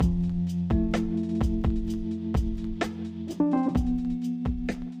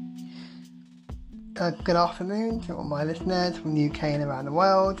Good afternoon to all my listeners from the UK and around the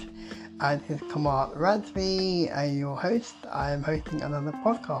world. This is Kamal Razvi, your host. I am hosting another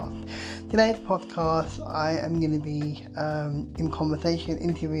podcast. Today's podcast, I am going to be in conversation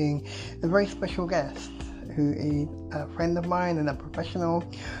interviewing a very special guest who is a friend of mine and a professional.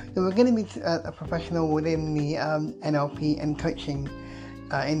 So we're going to be a professional within the NLP and coaching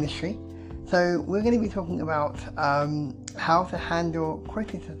industry. So we're going to be talking about how to handle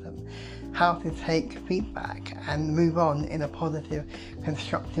criticism, how to take feedback and move on in a positive,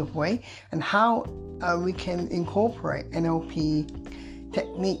 constructive way, and how we can incorporate NLP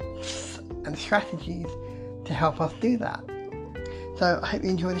techniques and strategies to help us do that. So I hope you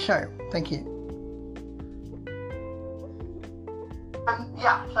enjoy the show. Thank you.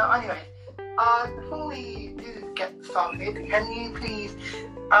 So anyways, before we do get started, can you please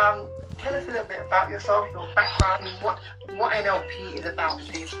tell us a little bit about yourself, your background, what NLP is about,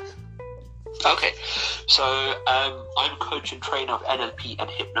 please? Okay, so I'm a coach and trainer of NLP and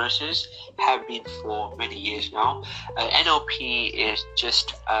hypnosis, have been for many years now. NLP is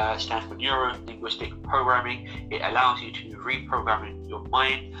just stands for Neuro-Linguistic Programming. It allows you to reprogram your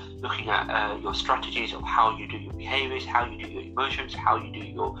mind, looking at your strategies of how you do your behaviors, how you do your emotions, how you do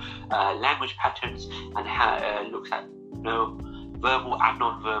your language patterns, and how it looks at verbal and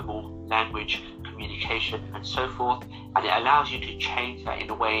non-verbal language, communication, and so forth. And it allows you to change that in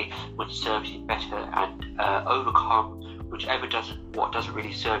a way which serves you better and overcome whichever doesn't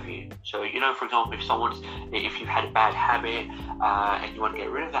really serve you. So, for example, if you've had a bad habit and you want to get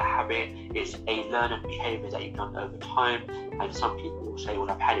rid of that habit, it's a learned behavior that you've done over time. And some people will say, well,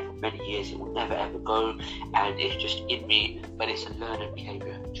 I've had it for many years, it will never ever go, and it's just in me. But it's a learned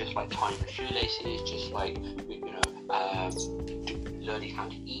behavior, just like tying your shoelaces, just like learning how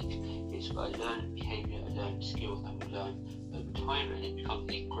to eat. It's a learned behavior, a learned skill that we learn over time, and it becomes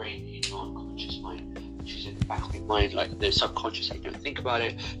ingrained in your unconscious mind, which is in the back of your mind, like the subconscious that you don't think about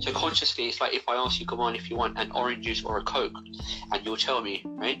it. So consciously, it's like if I ask you, come on, if you want an orange juice or a Coke, and you'll tell me,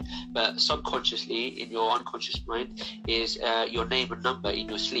 right? But subconsciously, in your unconscious mind, is your name and number in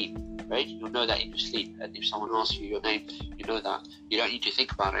your sleep, right? You'll know that in your sleep, and if someone asks you your name, you know that. You don't need to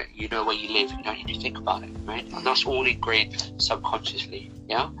think about it. You know where you live. You don't need to think about it, right? And that's all ingrained subconsciously,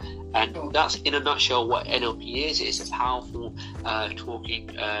 yeah? And that's, in a nutshell, what NLP is. It's a powerful talking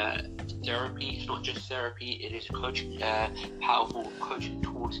therapy. It's not just therapy. It is powerful coaching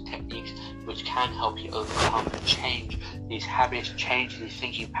tools and techniques which can help you overcome and change these habits, change these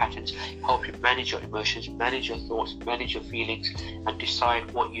thinking patterns, help you manage your emotions, manage your thoughts, manage your feelings, and decide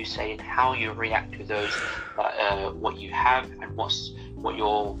what you say and how you react to those, what you have and what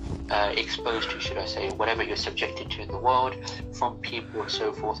you're exposed to, should I say, whatever you're subjected to in the world, from people and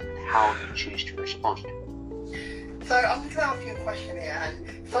so forth, and how you choose to respond. So I'm just going to ask you a question here,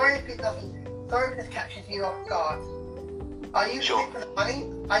 and sorry if this catches you off guard. Are you in it for the money?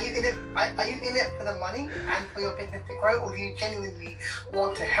 Are you in it for the money and for your business to grow, or do you genuinely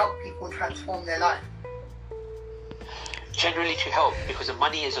want to help people transform their life? Generally to help, because the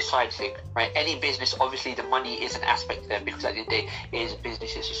money is a side thing, right? Any business, obviously the money is an aspect there, because at the end of the day,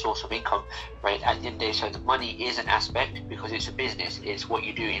 business is a source of income, right? At the end of the day, so the money is an aspect because it's a business. It's what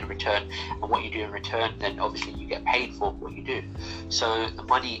you do in return, and what you do in return, then obviously you get paid for what you do. So the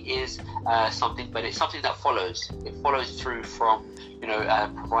money is something, but it's something that follows. It follows through from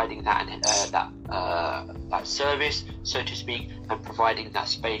providing that service, so to speak, and providing that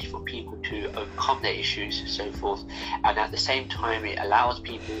space for people to overcome their issues, so forth. And at the same time, it allows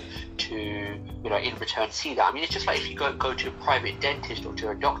people to, in return, see that. I mean, it's just like if you go to a private dentist or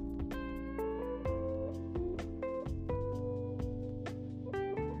to a doctor.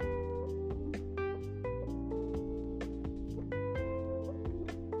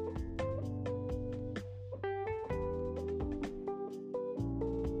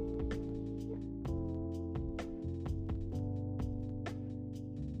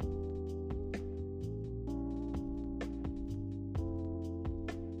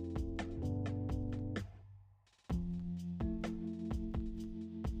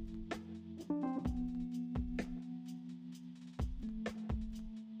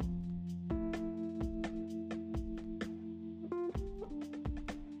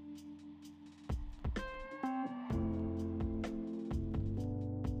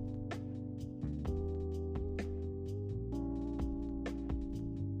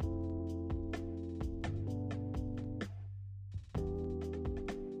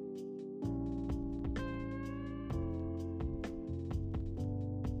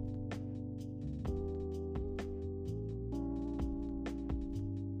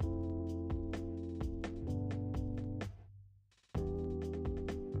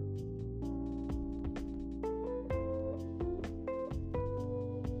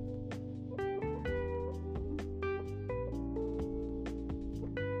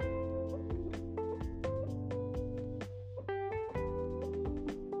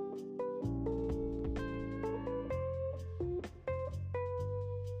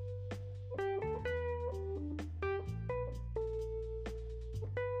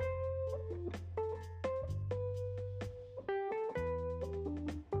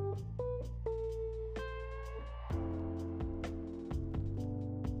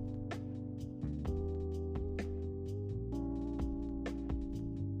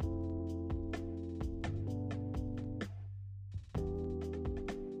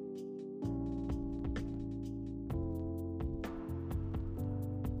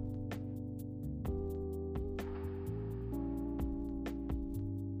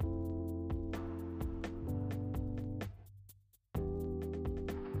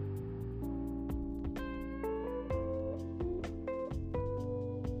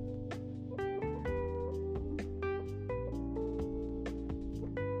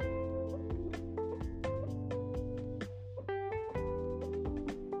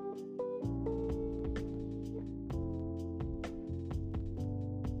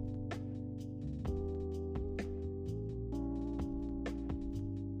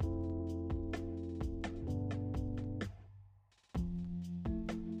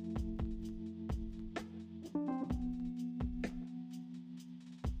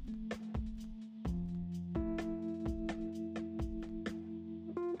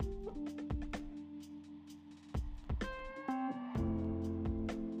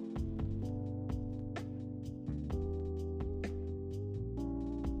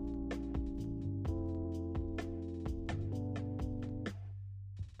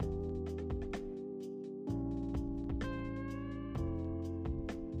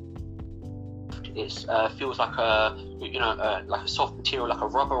 it feels like like a soft material, like a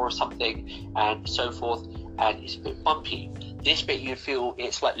rubber or something, and so forth, and it's a bit bumpy. This bit you'd feel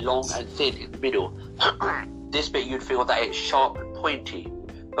it's like long and thin in the middle. This bit you'd feel that it's sharp and pointy.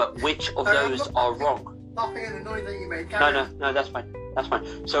 But which of those are wrong? Laughing at the noise that you made. No, that's fine. That's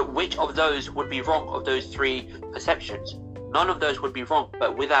fine. So which of those would be wrong of those three perceptions? None of those would be wrong,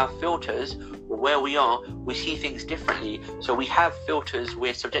 but with our filters, or where we are, we see things differently. So we have filters,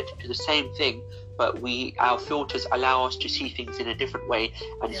 we're subjected to the same thing, but our filters allow us to see things in a different way,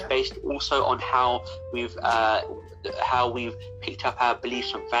 and it's based also on how we've picked up our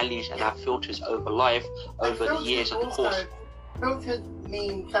beliefs and values and our filters over life, over the years and the course. Filters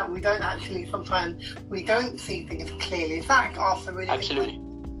means that we don't see things clearly. Is that also really absolutely?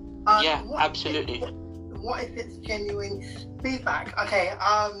 Absolutely. What if it's genuine feedback? Okay,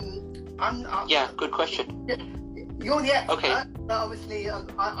 good question. You're the expert, okay. but obviously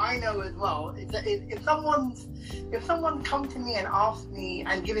I know as well. If someone come to me and asked me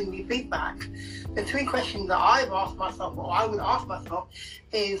and given me feedback, the three questions that I've asked myself, or I would ask myself,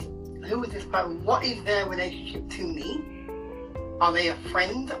 is who is this person? What is their relationship to me? Are they a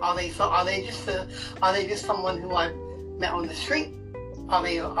friend? Are they just someone who I've met on the street? Are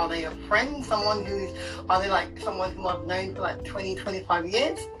they a friend? Are they like someone who I've known for like 20, 25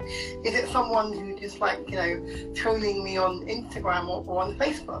 years? Is it someone who just trolling me on Instagram or on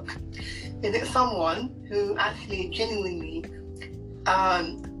Facebook? Is it someone who actually genuinely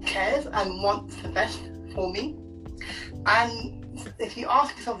cares and wants the best for me? And if you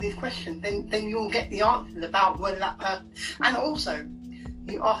ask yourself these questions, then you'll get the answers about whether that person, and also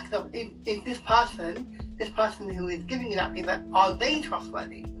you ask yourself, is this person who is giving you that feedback, are they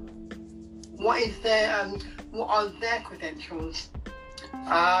trustworthy? What are their credentials?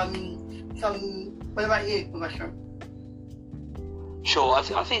 What about you, Mushroom? Sure, I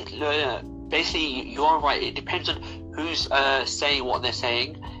think basically you are right. It depends on who's saying what they're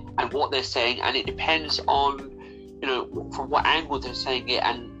saying and what they're saying, and it depends on from what angle they're saying it,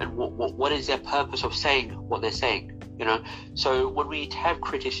 and what is their purpose of saying what they're saying. So when we have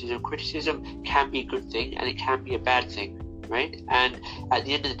criticism can be a good thing and it can be a bad thing, right? And at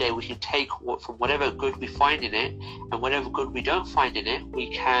the end of the day, we can take from whatever good we find in it, and whatever good we don't find in it, we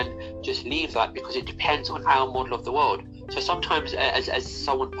can just leave that, because it depends on our model of the world. So sometimes, as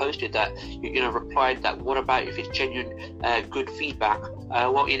someone posted that, replied that, what about if it's genuine good feedback?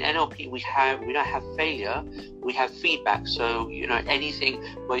 Well, in NLP we don't have failure, we have feedback. So anything,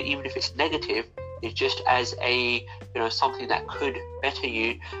 well, even if it's negative, it's just as a something that could better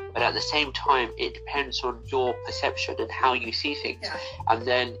you, but at the same time it depends on your perception and how you see things, and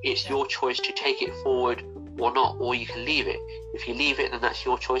then it's your choice to take it forward or not, or you can leave it. If you leave it, then that's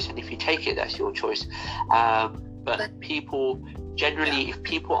your choice, and if you take it, that's your choice. But people generally, if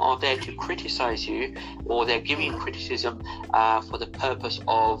people are there to criticize you, or they're giving you criticism for the purpose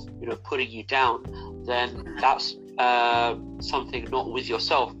of putting you down, then that's something not with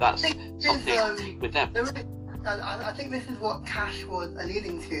yourself, that's something with them. I think this is what Cash was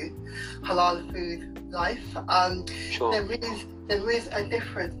alluding to, halal food life. Sure. There is a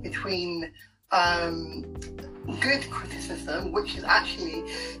difference between good criticism, which is actually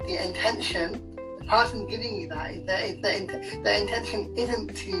the intention. The person giving you that is the intention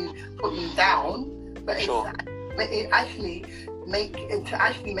isn't to put you down, but it actually make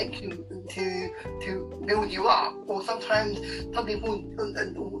you to build you up. Or sometimes some people,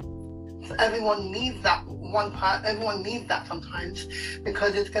 everyone needs that everyone needs that sometimes,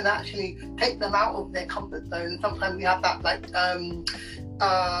 because it's going to actually take them out of their comfort zone. Sometimes we have that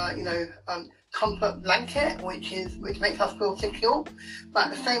comfort blanket, which makes us feel secure, but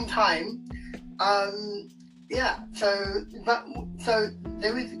at the same time, so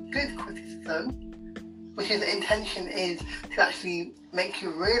there is good criticism, which is the intention is to actually make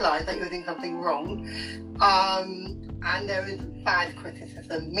you realize that you're doing something wrong, and there is bad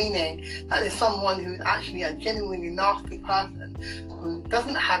criticism, meaning that there's someone who's actually a genuinely nasty person who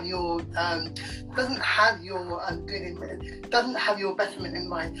doesn't have your betterment in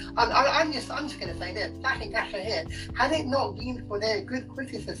mind. I'm just going to say this, Zach and Gasha here, had it not been for their good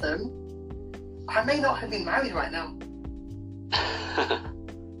criticism, I may not have been married right now.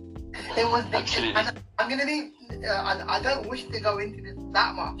 It was absolutely. And I'm going to be. I don't wish to go into this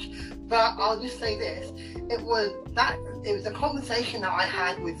that much, but I'll just say this: it was a conversation that I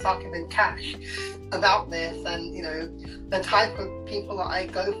had with Saqib and Cash about this, and the type of people that I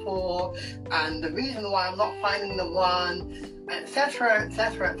go for, and the reason why I'm not finding the one, etc.,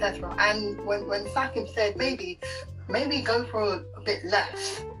 etc., etc. And when Saqib said maybe go for a bit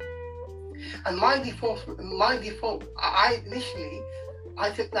less. And my default, I initially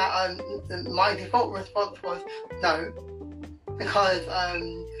I took that, my default response was no, because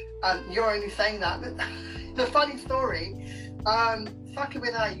you're only saying that. The funny story, Sakib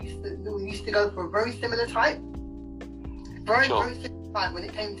and I used to go for a very similar type. Very similar type when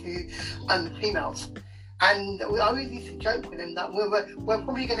it came to females. And we always used to joke with him that we're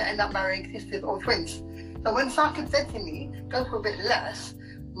probably going to end up marrying sisters or twins. So when Sakib said to me, go for a bit less,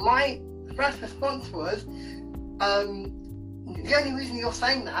 my first response was, the only reason you're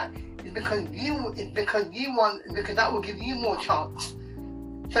saying that is because that will give you more chance.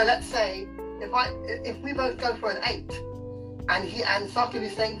 So let's say if we both go for an 8, and Sakib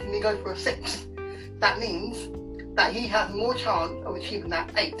is saying to me go for a 6, that means that he has more chance of achieving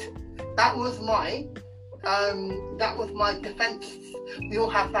that 8. That was my defense. We all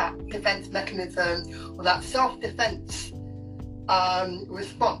have that defense mechanism or that self-defense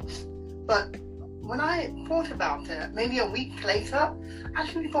response. But when I thought about it, maybe a week later, I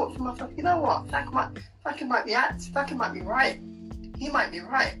actually thought to myself, you know what, Sakib might be right. He might be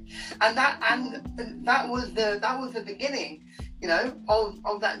right, and that was the beginning,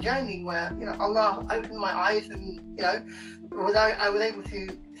 of that journey where Allah opened my eyes, and I was able to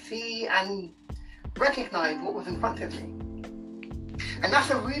see and recognize what was in front of me. And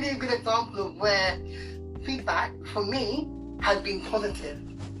that's a really good example of where feedback for me has been positive.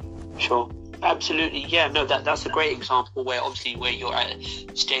 Sure. Absolutely, yeah. No, that's a great example where you're at a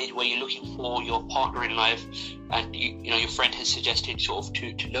stage where you're looking for your partner in life, and your friend has suggested sort of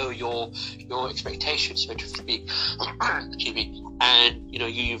to lower your expectations, so to speak. Excuse me. And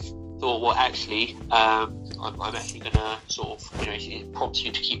you've thought, well, actually, I'm actually gonna sort of it prompts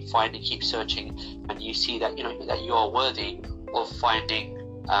you to keep finding, keep searching, and you see that that you are worthy of finding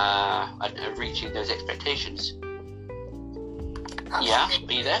and reaching those expectations. Absolutely. Yeah,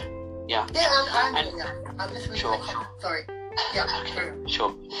 are you there? Yeah. I'm listening. Sure. Sorry. Yeah. Okay.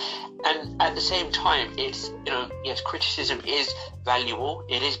 Sure. And at the same time, it's yes, criticism is valuable.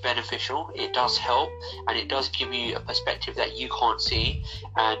 It is beneficial. It does help, and it does give you a perspective that you can't see,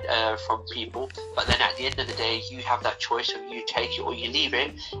 and from people. But then at the end of the day, you have that choice of you take it or you leave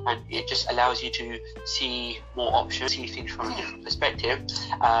it, and it just allows you to see more options, see things from a different perspective.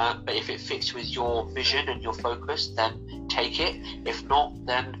 But if it fits with your vision and your focus, then take it. If not,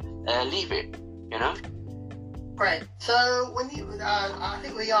 then leave it. Great. So when I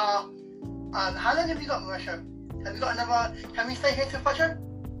think we are. How long have you got, Marisha? Have you got another? Can we stay here till Fajr?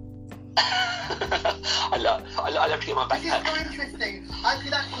 I love to get my backpack. This is so interesting. I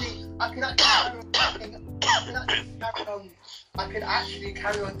could actually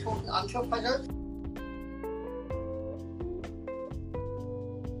carry on talking until Fajr.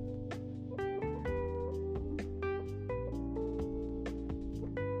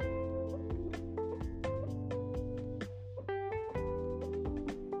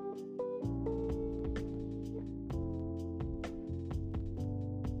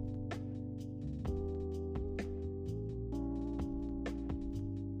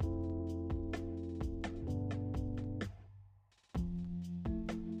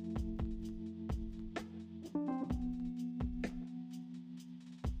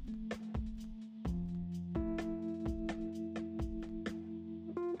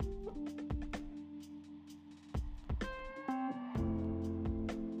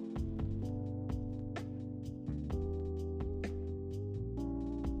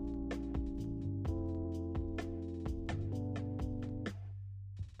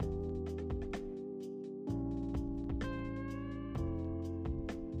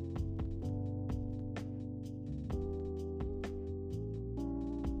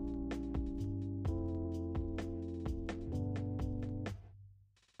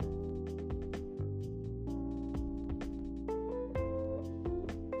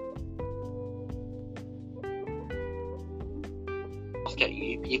 At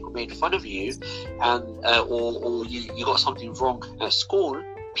you, people made fun of you, and or you got something wrong at school,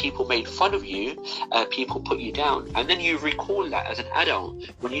 people made fun of you, people put you down, and then you recall that as an adult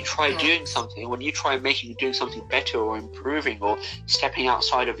when you try doing something, when you try doing something better or improving or stepping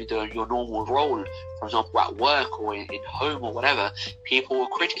outside of your normal role, for example at work or in home or whatever. People will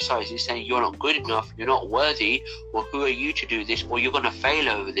criticize you, saying you're not good enough, you're not worthy, or who are you to do this, or you're going to fail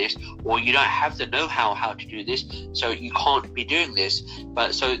over this, or you don't have the know-how to do this, so you can't be doing this.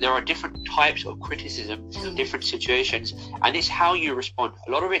 But so there are different types of criticism in different situations, and it's how you respond.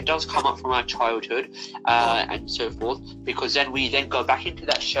 A lot of it does come up from our childhood and so forth, because then we go back into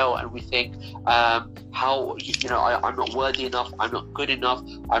that shell and we think I'm not worthy enough, I'm not good enough,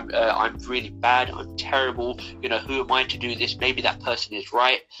 I'm really bad, I'm terrible, who am I to do this? Maybe that person is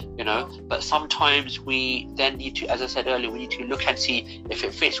right, but sometimes we then need to, as I said earlier, we need to look and see if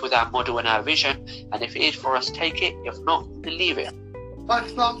it fits with our model and our vision, and if it is for us, take it. If not, then leave it.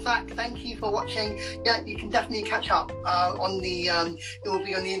 Well, Zach, thank you for watching. Yeah, you can definitely catch up on the. It will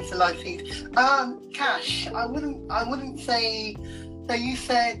be on the Insta live feed. Cash, I wouldn't say. So you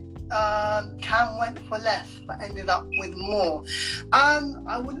said Cam went for less but ended up with more.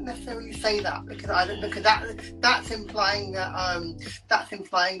 I wouldn't necessarily say that because that's implying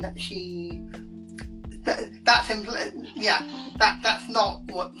that she. That's not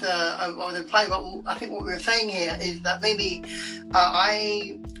what I was implying. But I think what we were saying here is that maybe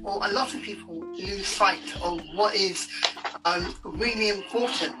or a lot of people lose sight of what is really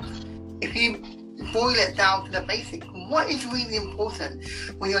important. If you boil it down to the basics, what is really important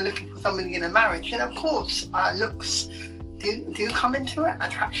when you're looking for somebody in a marriage? And of course, looks do come into it.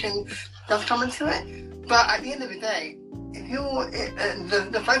 Attraction does come into it. But at the end of the day, if you're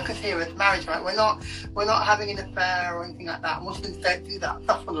the focus here is marriage, right? We're not having an affair or anything like that. Muslims don't do that.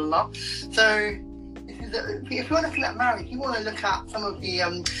 Astaghfirullah. So if you're looking at marriage, you want to look at some of the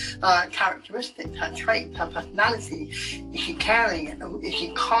characteristics, her traits, her personality. Is she caring? Is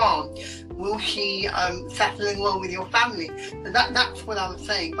she calm? Will she settle in well with your family? So that's what I was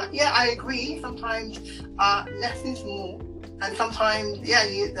saying. But yeah, I agree. Sometimes less is more, and sometimes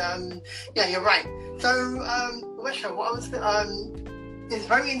you're right. So, Wesha, what I was it's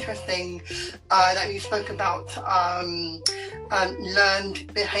very interesting that you spoke about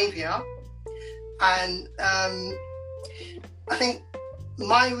learned behaviour, and I think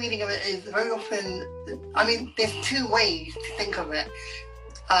my reading of it is very often. I mean, there's two ways to think of it.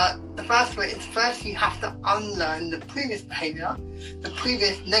 The first way is first you have to unlearn the previous behaviour, the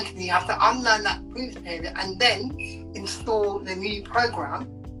previous negative. You have to unlearn that previous behaviour and then install the new program.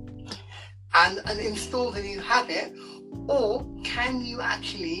 And install the new habit, or can you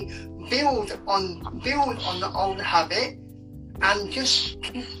actually build on the old habit and just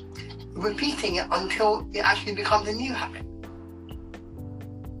keep repeating it until it actually becomes a new habit?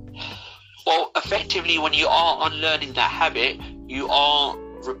 Well, effectively, when you are unlearning that habit, you are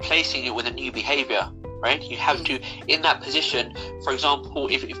replacing it with a new behavior, right? You have to, in that position, for example,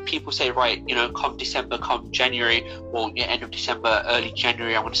 if people say, right, come December, come January, or end of December, early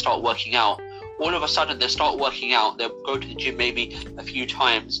January, I'm going to start working out. All of a sudden, they'll start working out. They'll go to the gym maybe a few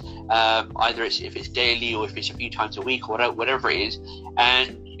times, either if it's daily or if it's a few times a week or whatever it is.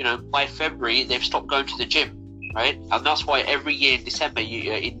 And by February, they've stopped going to the gym, right? And that's why every year in December,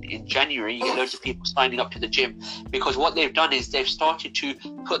 in January, you get loads of people signing up to the gym, because what they've done is they've started to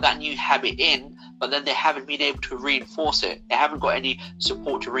put that new habit in, but then they haven't been able to reinforce it. They haven't got any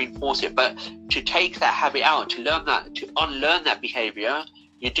support to reinforce it. But to take that habit out, to unlearn that behavior,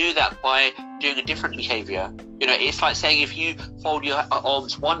 you do that by doing a different behavior. It's like saying if you fold your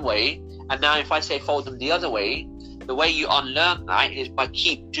arms one way, and now if I say fold them the other way, the way you unlearn that is by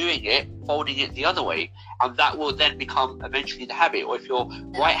keep doing it, folding it the other way, and that will then become eventually the habit. Or if you're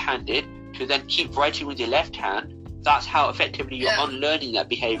right-handed, to then keep writing with your left hand. That's how effectively you're unlearning that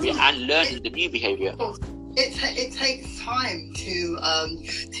behavior and learning the new behavior. It takes time to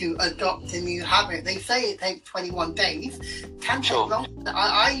adopt a new habit. They say it takes 21 days. Can take longer.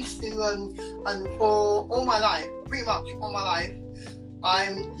 I used to for all my life, pretty much all my life,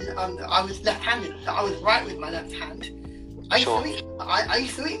 I was left-handed. So I was right with my left hand. I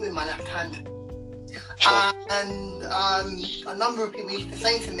used to eat with my left hand. And a number of people used to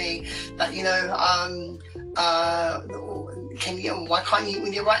say to me that why can't you eat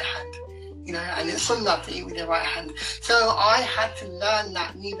with your right hand? And it's sunnah to eat with your right hand. So I had to learn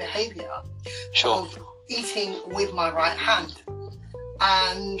that new behaviour of eating with my right hand.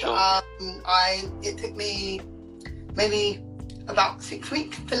 And it took me maybe about 6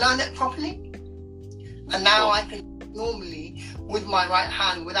 weeks to learn it properly. And now I can normally with my right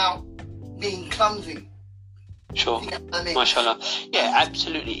hand without being clumsy. Sure. You know what I mean? MashaAllah. Yeah,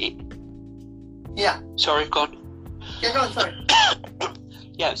 absolutely. Yeah. Sorry, go on. Yeah, go on, sorry.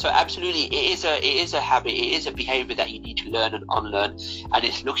 Yeah, so absolutely, it is a habit, it is a behavior that you need to learn and unlearn, and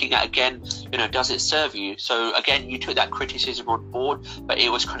it's looking at, again, does it serve you? So again, you took that criticism on board, but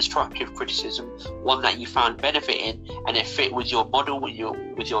it was constructive criticism, one that you found benefit in, and it fit with your model, with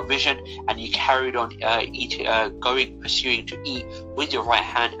your vision, and you carried on pursuing to eat with your right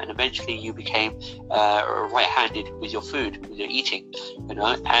hand, and eventually you became right-handed with your food, with your eating, and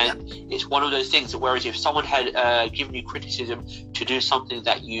it's one of those things that, whereas if someone had given you criticism to do something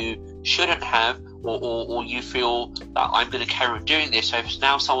that you shouldn't have, or you feel that I'm going to carry on doing this, so if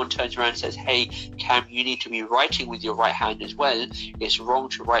now someone turns around and says, hey, time you need to be writing with your right hand as well. It's wrong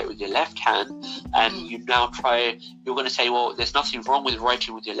to write with your left hand, and you're going to say, well, there's nothing wrong with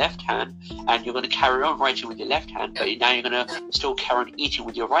writing with your left hand, and you're going to carry on writing with your left hand, but now you're going to still carry on eating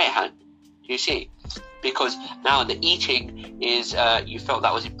with your right hand. Do you see? Because now the eating is, you felt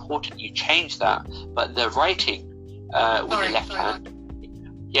that was important, you changed that, but the writing with your left hand,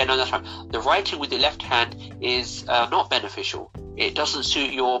 that's right. The writing with the left hand is not beneficial. It doesn't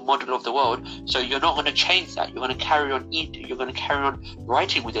suit your model of the world, so you're not going to change that. You're going to carry on eating. You're going to carry on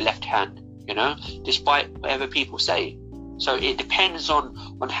writing with your left hand, despite whatever people say. So it depends on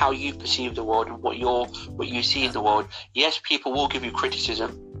how you perceive the world and what you see in the world. Yes, people will give you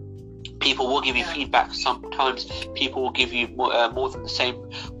criticism. People will give you feedback. Sometimes people will give you more than the same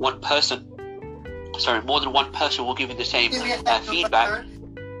one person. Sorry, more than one person will give you the same feedback.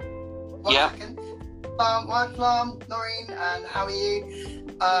 Yeah. Welcome, Noreen, and how are you?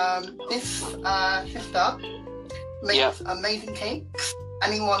 This sister makes amazing cakes.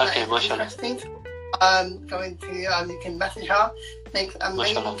 Anyone that is interested, you can message her. Makes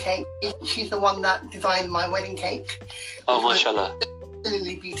amazing cake. She's the one that designed my wedding cake. Oh, mashallah.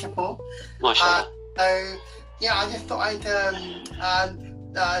 Absolutely beautiful. Mashallah. So yeah, I just thought I'd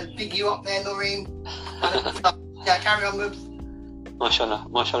big you up there, Noreen. Carry on with.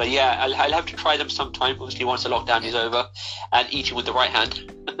 Mashallah. Yeah, I'll have to try them sometime, obviously once the lockdown is over, and eating with the right hand.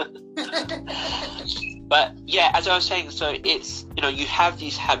 But yeah, as I was saying, so it's, you have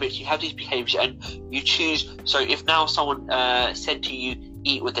these habits, you have these behaviors, and you choose. So if now someone said to you,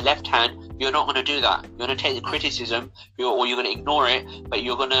 eat with the left hand, you're not going to do that. You're going to take the criticism, or you're going to ignore it, but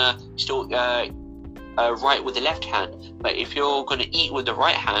you're going to still write with the left hand. But if you're going to eat with the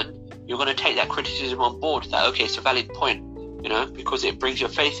right hand, you're going to take that criticism on board, that, okay, it's a valid point. Because it brings your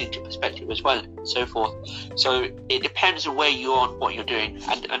faith into perspective as well, and so forth. So it depends on where you are and what you're doing.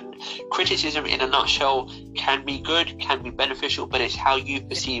 And criticism, in a nutshell, can be good, can be beneficial, but it's how you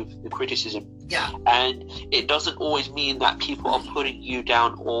perceive the criticism. Yeah. And it doesn't always mean that people are putting you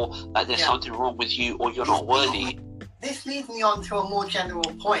down, or that there's something wrong with you, or you're not worthy. This leads me on to a more general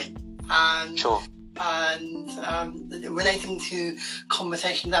point. Sure. And relating to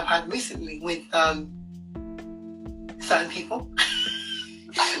conversations I've had recently with certain people.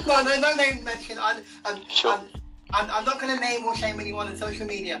 no name mention. Sure. I'm not going to name or shame anyone on social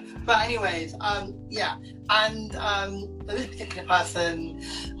media. But anyways, this particular person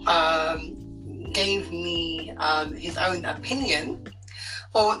gave me his own opinion,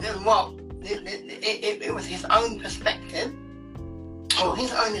 it was his own perspective, or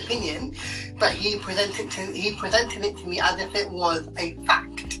his own opinion, but he presented it to me as if it was a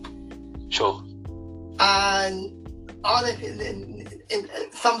fact. Sure. And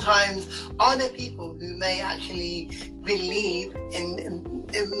sometimes are there people who may actually believe in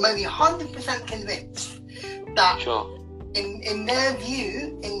maybe 100% convinced that in their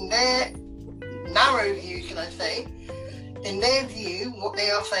view, in their narrow view, should I say, in their view, what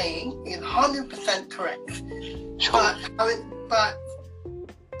they are saying is 100% correct. Sure. But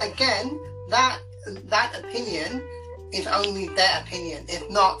again, that opinion is only their opinion. It's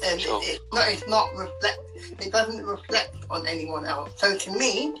not. It's not reflect. It doesn't reflect on anyone else. So to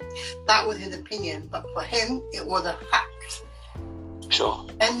me, that was his opinion, but for him, it was a fact. Sure.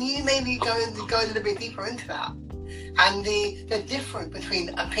 And you maybe go a little bit deeper into that, and the difference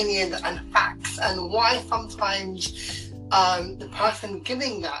between opinion and facts, and why sometimes the person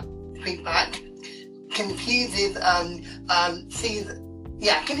giving that feedback confuses, sees.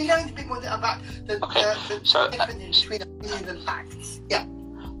 Yeah, can you go into a bit more about the difference between opinions and facts? Yeah.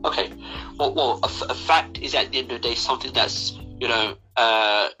 Okay. Well, a fact is at the end of the day something that's,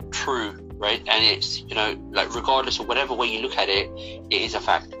 true, right? And it's, regardless of whatever way you look at it, it is a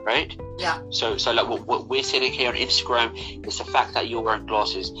fact, right? Yeah. So like what we're sitting here on Instagram, it's a fact that you're wearing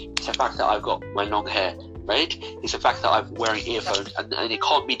glasses. It's a fact that I've got my long hair, right? It's a fact that I'm wearing earphones, and it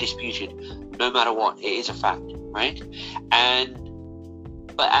can't be disputed, no matter what. It is a fact, right?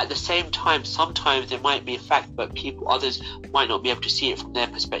 But at the same time, sometimes there might be a fact, but others might not be able to see it from their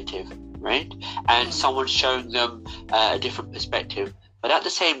perspective, right? And someone's showing them a different perspective. But at the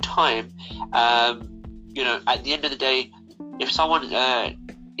same time, at the end of the day, if someone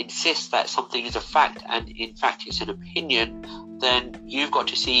insists that something is a fact and in fact it's an opinion, then you've got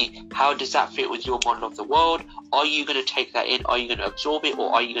to see, how does that fit with your model of the world? Are you going to take that in? Are you going to absorb it,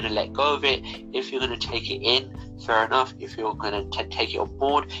 or are you going to let go of it? If you're going to take it in, fair enough. If you're going to take it on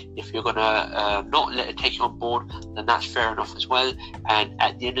board, if you're going to not take it on board, then that's fair enough as well. And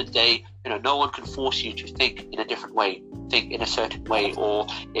at the end of the day, no one can force you to think in a different way, think in a certain way, or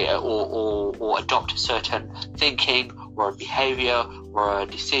adopt a certain thinking or a behavior or a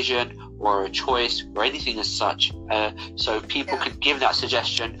decision or a choice or anything as such. So people can give that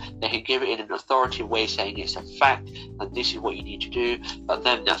suggestion. They can give it in an authoritative way, saying it's a fact and this is what you need to do. But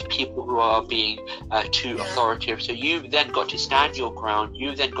then that's people who are being too authoritative. So you've then got to stand your ground.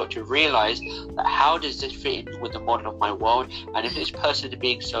 You've then got to realize that how does this fit in with the model of my world? And if this person is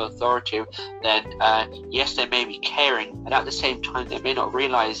being so authoritative, then yes, they may be caring, and at the same time they may not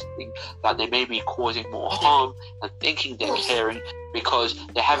realize that they may be causing more harm and thinking they're caring, because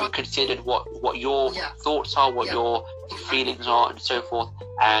they haven't considered what your thoughts are, what your feelings are, and so forth.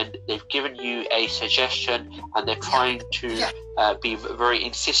 And they've given you a suggestion, and they're trying to be very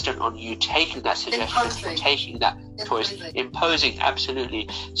insistent on you taking that suggestion, taking that choice, imposing. Absolutely.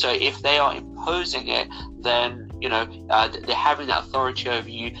 So if they are imposing it, then they're having that authority over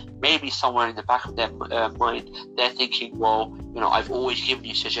you. Maybe somewhere in the back of their mind, they're thinking, well, I've always given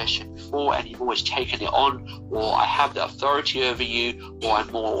you suggestion before and you've always taken it on, or I have the authority over you, or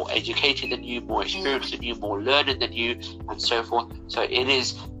I'm more educated than you, more experienced than you, more learned than you, and so forth. So it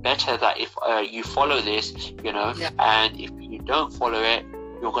is better that if you follow this, and if you don't follow it,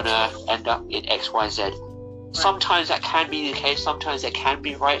 you're going to end up in X, Y, Z. Sometimes that can be the case, sometimes they can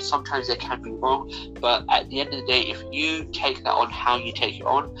be right, sometimes they can be wrong, but at the end of the day, if you take that on how you take it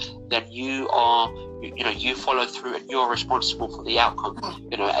on, then you follow through and you're responsible for the outcome.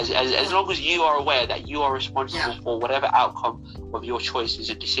 As long as you are aware that you are responsible for whatever outcome of your choices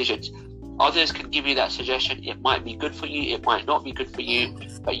and decisions. Others can give you that suggestion. It might be good for you, it might not be good for you,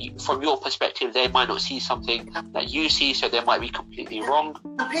 but from your perspective, they might not see something that you see, so they might be completely wrong.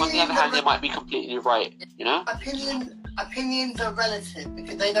 On the other hand, they might be completely right, Opinions are relative,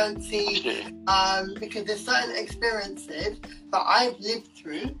 because they don't see, because there's certain experiences that I've lived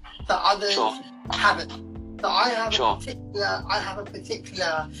through that others haven't. So I have a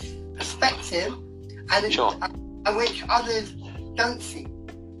particular perspective, and which others don't see.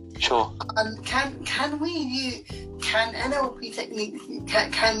 Sure. Can NLP techniques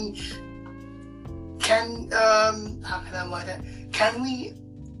can we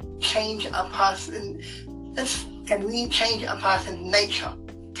change a person? Can we change a person's nature?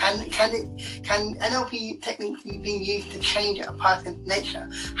 Can NLP techniques be used to change a person's nature,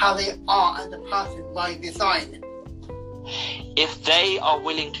 how they are as a person by design? If they are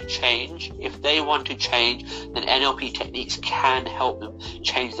willing to change, if they want to change, then NLP techniques can help them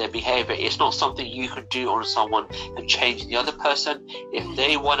change their behavior. It's not something you can do on someone and change the other person. If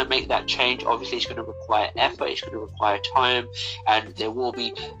they want to make that change, obviously it's going to require effort, it's going to require time, and there will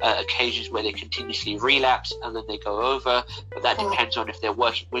be occasions where they continuously relapse and then they go over, but that depends on if they're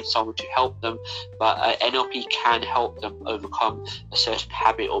working with someone to help them. But NLP can help them overcome a certain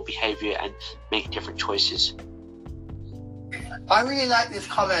habit or behavior and make different choices. I really like this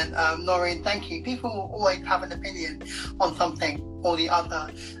comment, Noreen, thank you. People will always have an opinion on something or the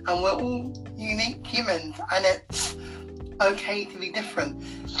other, and we're all unique humans, and it's okay to be different,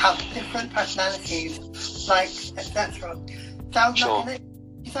 have different personalities, etc.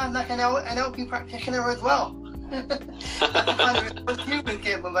 You sound like an NLP practitioner as well. That's the kind of response you would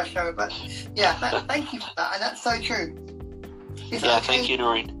give on my show, but thank you for that, and that's so true. Thank you,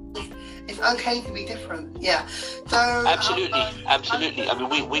 Noreen. It's okay to be different. So absolutely. I mean,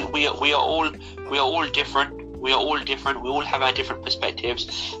 we are all different. We are all different. We all have our different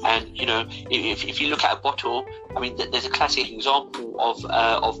perspectives. And if you look at a bottle, I mean, there's a classic example of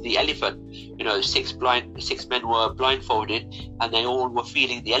the elephant. Six men were blindfolded, and they all were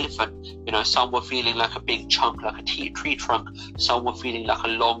feeling the elephant. Some were feeling like a big chunk, like a tree trunk. Some were feeling like a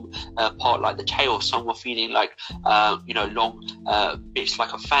long part, like the tail. Some were feeling like long bits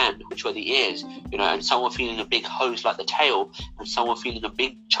like a fan, which were the ears. And some were feeling a big hose like the tail, and some were feeling a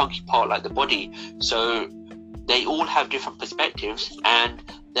big chunky part like the body. So they all have different perspectives, and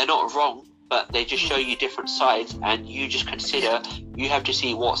they're not wrong, but they just show you different sides, and you just consider, you have to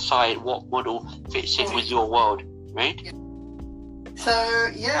see what side, what model fits in with your world, right?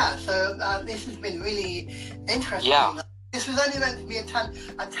 So this has been really interesting. This was only meant to be a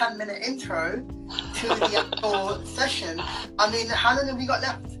 10-minute intro to the actual session. I mean, how long have we got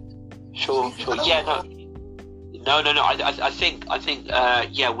left? Sure. No. I think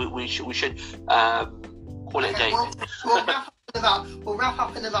we should call it a day. We'll wrap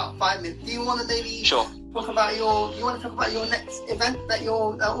up in about 5 minutes. Do you want to maybe talk about your next event that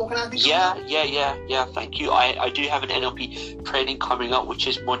you're organising? Yeah. Thank you. I do have an NLP training coming up, which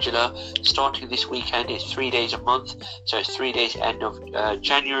is modular, starting this weekend. It's 3 days a month, so it's 3 days end of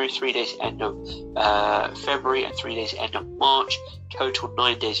January, 3 days end of February, and 3 days end of March. total,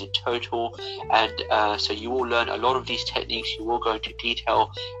 9 days in total, and so you will learn a lot of these techniques. You will go into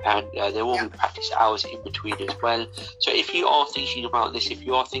detail, and there will be practice hours in between as well. So if you are thinking about this, if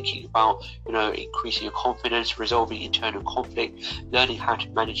you are thinking about increasing your confidence, resolving internal conflict, learning how to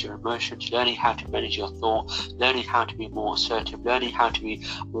manage your emotions, learning how to manage your thought, learning how to be more assertive, learning how to be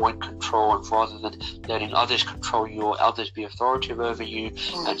more in control, and rather than letting others control you or others be authoritative over you,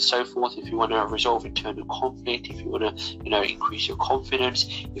 and so forth. If you want to resolve internal conflict, if you want to increase your confidence,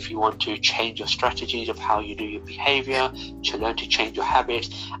 if you want to change your strategies of how you do your behavior, to learn to change your habits,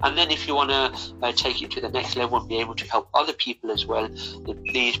 and then if you want to take it to the next level and be able to help other people as well, then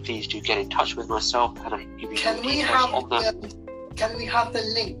please do get in touch with myself, and I can give you more details on that. Can we have the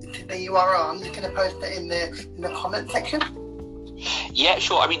link to the URL? I'm just going to post it in the comment section. Yeah,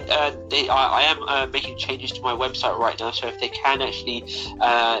 sure. I mean, I am making changes to my website right now, so if they can actually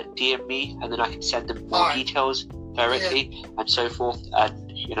DM me, and then I can send them more details directly, and so forth,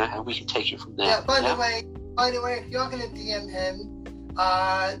 and and we can take it from there. Yeah. By the way, if you're going to DM him,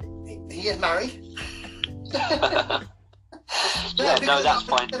 he is married. Yeah, no, that's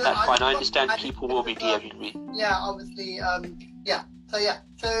fine. That's fine. I understand people will be DMing me. Yeah, obviously.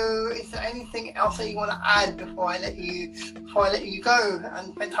 So is there anything else that you want to add before I let you go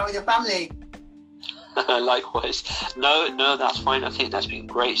and spend time with your family? Likewise. No, that's fine. I think that's been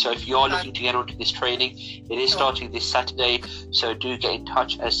great. So if you are looking to get onto this training, it is starting this Saturday, so do get in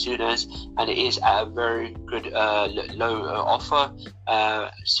touch as soon as, and it is at a very good low offer,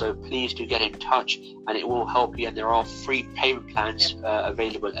 so please do get in touch, and it will help you, and there are free payment plans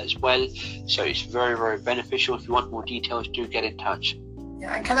available as well, so it's very, very beneficial. If you want more details, do get in touch.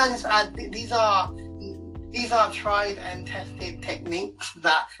 Yeah, and can I just add, these are tried and tested techniques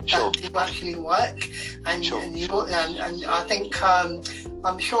that do actually work, and I think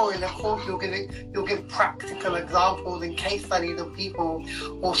I'm sure in the course you'll give practical examples and case studies of people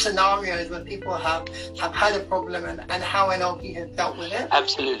or scenarios where people have had a problem and how NLP has dealt with it.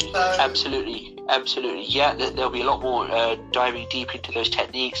 Absolutely. Yeah, there'll be a lot more diving deep into those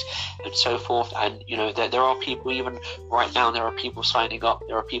techniques and so forth. And there are people, even right now, there are people signing up.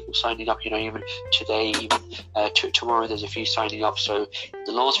 Even today, even tomorrow, there's a few signing up. So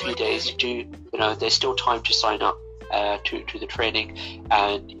the last few days, there's still time to sign up to the training.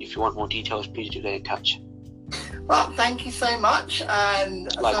 And if you want more details, please do get in touch. Well, thank you so much.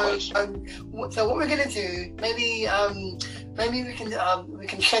 And likewise. So what we're going to do, maybe we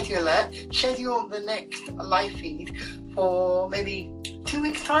can schedule the next live feed for maybe 2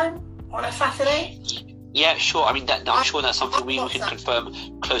 weeks time on a Saturday. Yeah, sure. I mean, I'm sure that's something we can confirm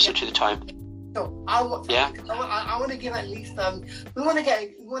closer to the time. So I want to give at least we want to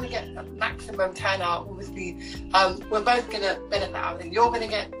get a maximum turnout. Obviously, we're both going to benefit out of it. You're going to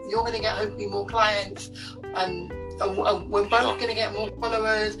get hopefully more clients, and we're both going to get more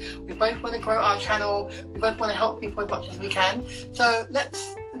followers. We both want to grow our channel. We both want to help people as much as we can. So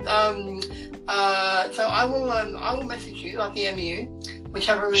let's. So I will message you. I'll DM you,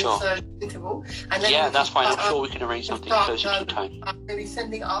 whichever is suitable. And then that's fine. I'm sure we can arrange something closer to the time.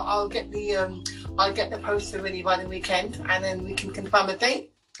 I'll get the poster ready by the weekend, and then we can confirm a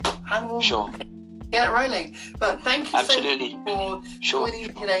date, and we'll get it rolling. But thank you so much for joining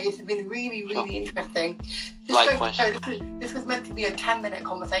me today. It's been really, really interesting. Likewise. This was meant to be a 10-minute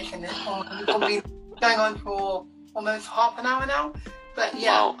conversation. It's probably going on for almost half an hour now. But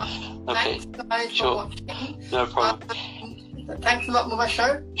yeah, thanks guys for watching. No problem. Thanks a lot for my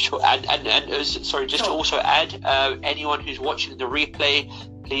show. Sure, and sorry, just to also add, anyone who's watching the replay,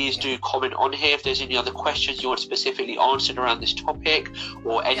 please do comment on here if there's any other questions you want specifically answered around this topic,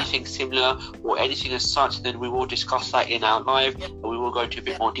 or anything similar, or anything as such. Then we will discuss that in our live, and we will go into a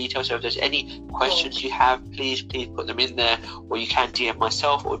bit more detail. So if there's any questions you have, please put them in there, or you can DM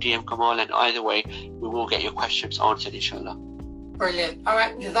myself or DM Kamal, and either way, we will get your questions answered, inshallah. Brilliant. All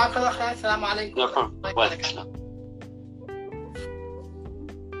right. Jazakallah khair. Assalamu alaikum. No problem.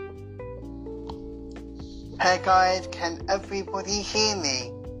 Hey guys, can everybody hear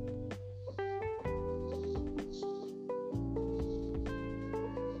me?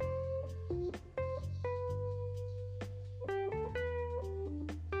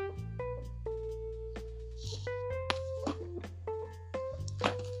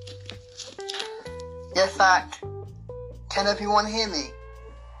 Yes, Zach. Can everyone hear me?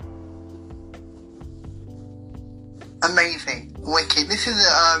 Amazing. Wicked. This is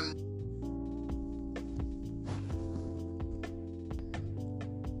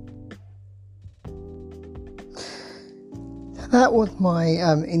that was my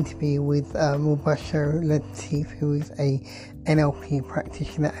interview with Mubashir Latif, who is a NLP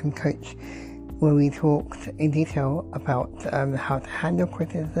practitioner and coach. where we talked in detail about how to handle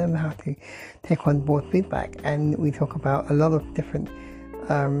criticism, how to take on board feedback, and we talk about a lot of different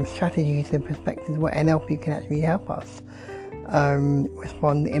strategies and perspectives where NLP can actually help us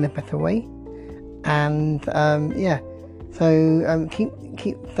respond in a better way. And so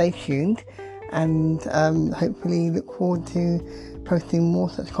stay tuned, and hopefully look forward to posting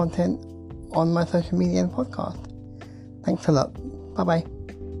more such content on my social media and podcast. Thanks a lot. Bye bye.